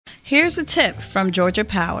Here's a tip from Georgia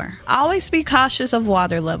Power. Always be cautious of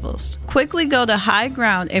water levels. Quickly go to high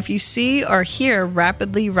ground if you see or hear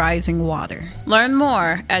rapidly rising water. Learn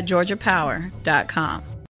more at georgiapower.com.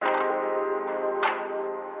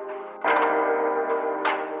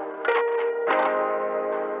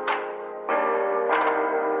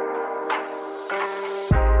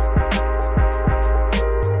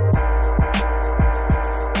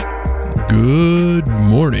 Good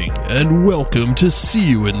morning, and welcome to See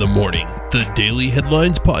You in the Morning, the daily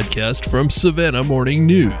headlines podcast from Savannah Morning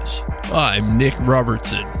News. I'm Nick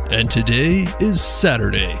Robertson, and today is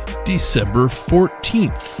Saturday, December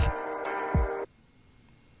 14th.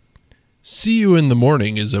 See You in the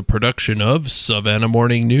Morning is a production of Savannah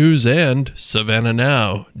Morning News and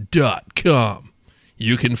SavannahNow.com.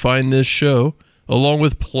 You can find this show, along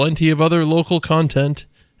with plenty of other local content,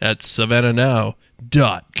 at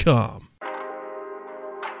SavannahNow.com.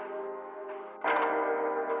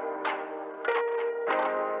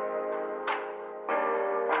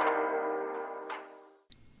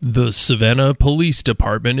 The Savannah Police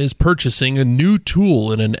Department is purchasing a new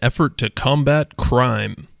tool in an effort to combat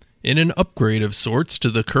crime. In an upgrade of sorts to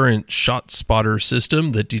the current ShotSpotter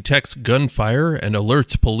system that detects gunfire and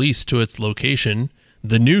alerts police to its location,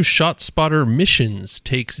 the new ShotSpotter Missions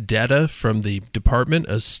takes data from the department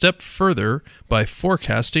a step further by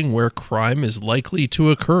forecasting where crime is likely to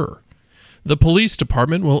occur. The police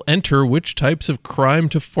department will enter which types of crime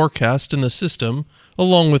to forecast in the system,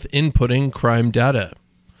 along with inputting crime data.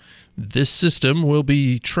 This system will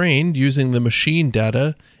be trained using the machine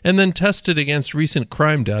data and then tested against recent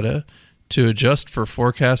crime data to adjust for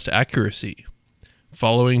forecast accuracy.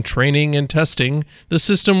 Following training and testing, the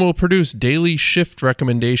system will produce daily shift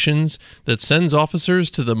recommendations that sends officers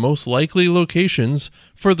to the most likely locations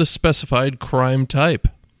for the specified crime type.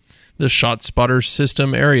 The ShotSpotter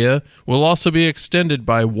system area will also be extended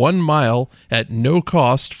by 1 mile at no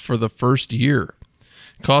cost for the first year.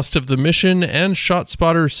 Cost of the mission and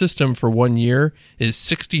ShotSpotter system for 1 year is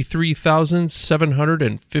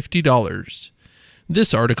 $63,750.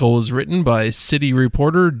 This article was written by city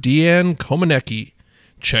reporter Deanne Komanecki.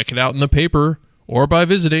 Check it out in the paper or by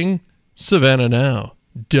visiting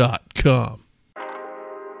SavannahNow.com.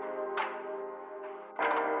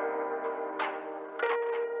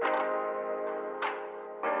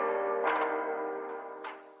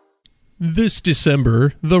 This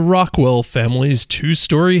December, the Rockwell family's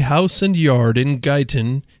 2-story house and yard in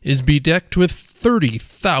Guyton is bedecked with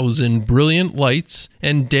 30,000 brilliant lights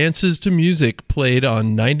and dances to music played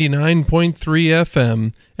on 99.3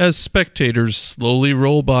 FM as spectators slowly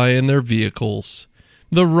roll by in their vehicles.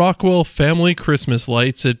 The Rockwell family Christmas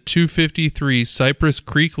lights at 253 Cypress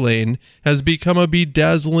Creek Lane has become a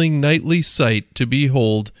bedazzling nightly sight to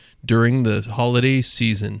behold during the holiday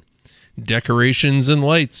season. Decorations and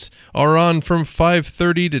lights are on from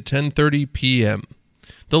 5:30 to 10:30 p.m.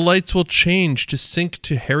 The lights will change to sync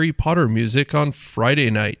to Harry Potter music on Friday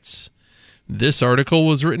nights. This article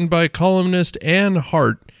was written by columnist Ann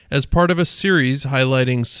Hart as part of a series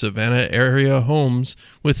highlighting Savannah area homes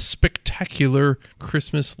with spectacular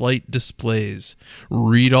Christmas light displays.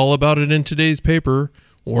 Read all about it in today's paper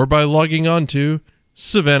or by logging on to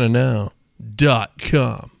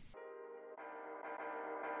SavannahNow.com.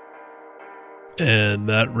 And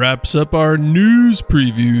that wraps up our news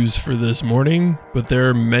previews for this morning, but there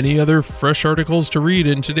are many other fresh articles to read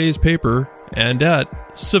in today's paper and at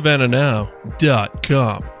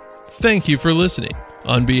SavannahNow.com. Thank you for listening.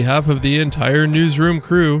 On behalf of the entire newsroom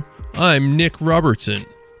crew, I'm Nick Robertson.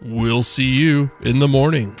 We'll see you in the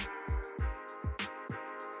morning.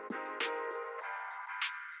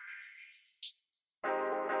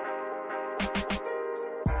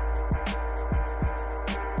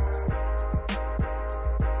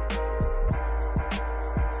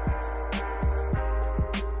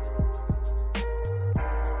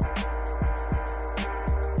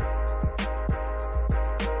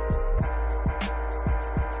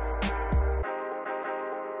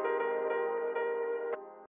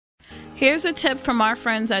 Here's a tip from our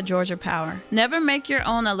friends at Georgia Power. Never make your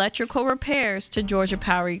own electrical repairs to Georgia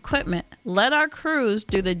Power equipment. Let our crews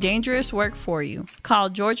do the dangerous work for you.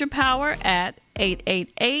 Call Georgia Power at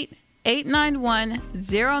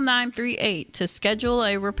 888-891-0938 to schedule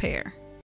a repair.